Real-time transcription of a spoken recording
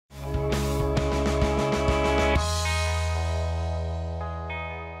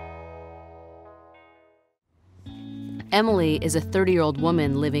Emily is a 30-year-old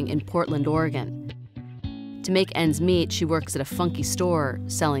woman living in Portland, Oregon. To make ends meet, she works at a funky store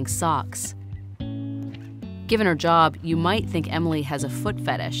selling socks. Given her job, you might think Emily has a foot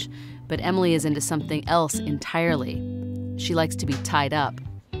fetish, but Emily is into something else entirely. She likes to be tied up.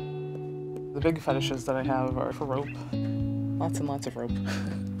 The big fetishes that I have are for rope. Lots and lots of rope.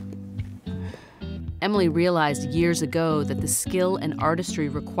 Emily realized years ago that the skill and artistry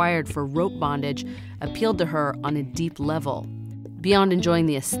required for rope bondage appealed to her on a deep level. Beyond enjoying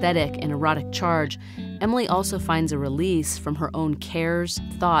the aesthetic and erotic charge, Emily also finds a release from her own cares,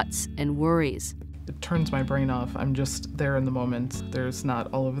 thoughts, and worries. It turns my brain off. I'm just there in the moment. There's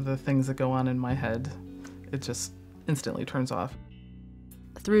not all of the things that go on in my head. It just instantly turns off.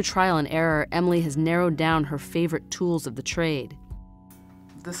 Through trial and error, Emily has narrowed down her favorite tools of the trade.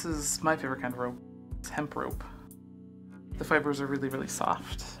 This is my favorite kind of rope. It's hemp rope. The fibers are really, really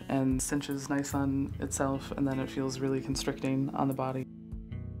soft and cinches nice on itself, and then it feels really constricting on the body.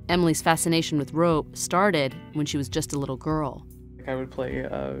 Emily's fascination with rope started when she was just a little girl. I would play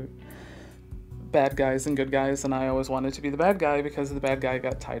bad guys and good guys, and I always wanted to be the bad guy because the bad guy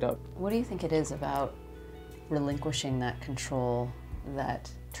got tied up. What do you think it is about relinquishing that control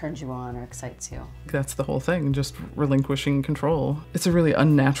that turns you on or excites you? That's the whole thing, just relinquishing control. It's a really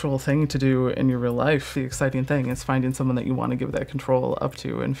unnatural thing to do in your real life. The exciting thing is finding someone that you want to give that control up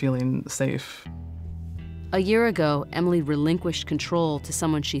to and feeling safe. A year ago, Emily relinquished control to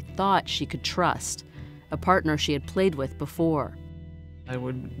someone she thought she could trust, a partner she had played with before. I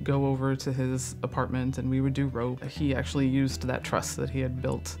would go over to his apartment and we would do rope. He actually used that trust that he had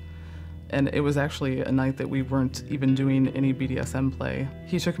built. And it was actually a night that we weren't even doing any BDSM play.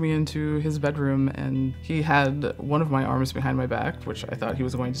 He took me into his bedroom and he had one of my arms behind my back, which I thought he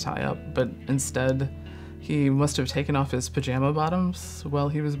was going to tie up, but instead he must have taken off his pajama bottoms while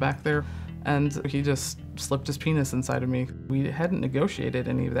he was back there, and he just slipped his penis inside of me. We hadn't negotiated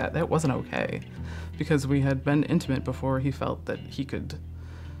any of that. That wasn't okay, because we had been intimate before he felt that he could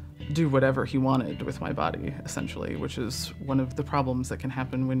do whatever he wanted with my body, essentially, which is one of the problems that can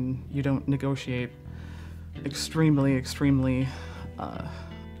happen when you don't negotiate extremely,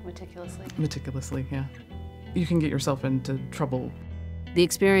 meticulously, yeah. You can get yourself into trouble. The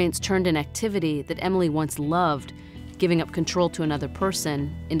experience turned an activity that Emily once loved, giving up control to another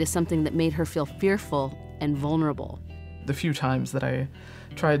person, into something that made her feel fearful and vulnerable. The few times that I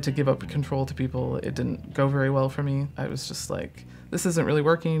tried to give up control to people, it didn't go very well for me. I was just like, this isn't really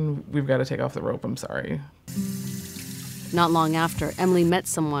working. We've got to take off the rope. I'm sorry. Not long after, Emily met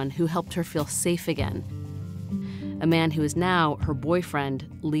someone who helped her feel safe again. A man who is now her boyfriend,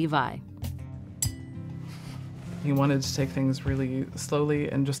 Levi. He wanted to take things really slowly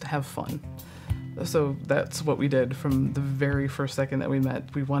and just have fun. So that's what we did from the very first second that we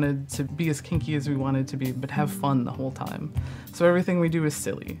met. We wanted to be as kinky as we wanted to be, but have fun the whole time. So everything we do is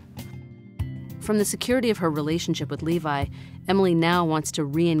silly. From the security of her relationship with Levi, Emily now wants to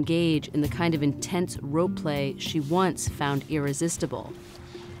re-engage in the kind of intense rope play she once found irresistible.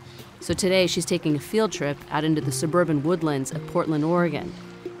 So today she's taking a field trip out into the suburban woodlands of Portland, Oregon.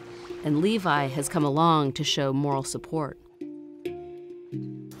 And Levi has come along to show moral support.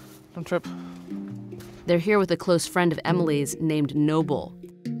 Don't trip. They're here with a close friend of Emily's named Noble.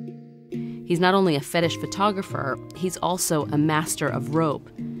 He's not only a fetish photographer, he's also a master of rope.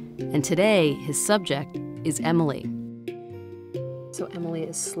 And today, his subject is Emily. So Emily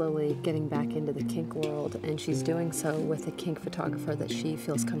is slowly getting back into the kink world, and she's doing so with a kink photographer that she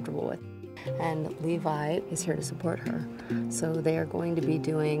feels comfortable with. And Levi is here to support her. So they are going to be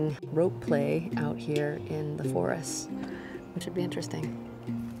doing rope play out here in the forest, which would be interesting.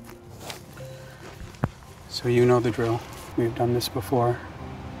 So you know the drill. We've done this before.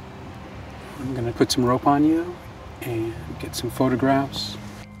 I'm gonna put some rope on you and get some photographs.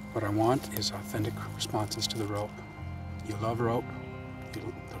 What I want is authentic responses to the rope. You love rope, the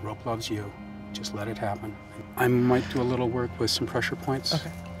rope loves you. Just let it happen. I might do a little work with some pressure points.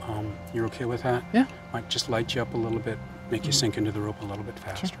 Okay. You're okay with that? Yeah. Might just light you up a little bit, make you sink into the rope a little bit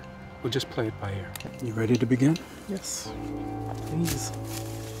faster. Sure. We'll just play it by ear. You ready to begin? Yes. Please.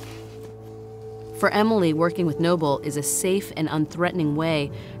 For Emily, working with Noble is a safe and unthreatening way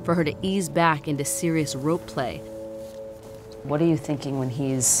for her to ease back into serious rope play. What are you thinking when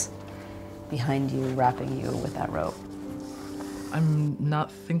he's behind you, wrapping you with that rope? I'm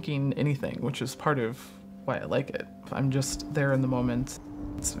not thinking anything, which is part of why I like it. I'm just there in the moment.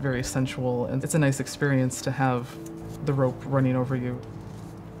 It's very sensual, and it's a nice experience to have the rope running over you.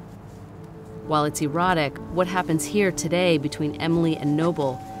 While it's erotic, what happens here today between Emily and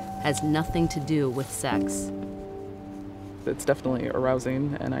Noble has nothing to do with sex. It's definitely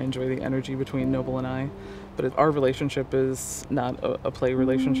arousing, and I enjoy the energy between Noble and I. But our relationship is not a play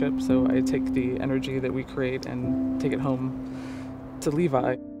relationship, so I take the energy that we create and take it home to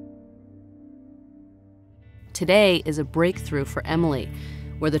Levi. Today is a breakthrough for Emily,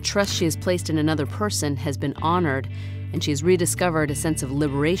 where the trust she has placed in another person has been honored, and she has rediscovered a sense of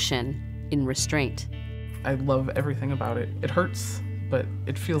liberation in restraint. I love everything about it. It hurts, but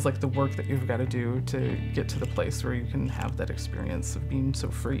it feels like the work that you've got to do to get to the place where you can have that experience of being so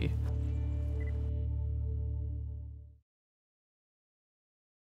free.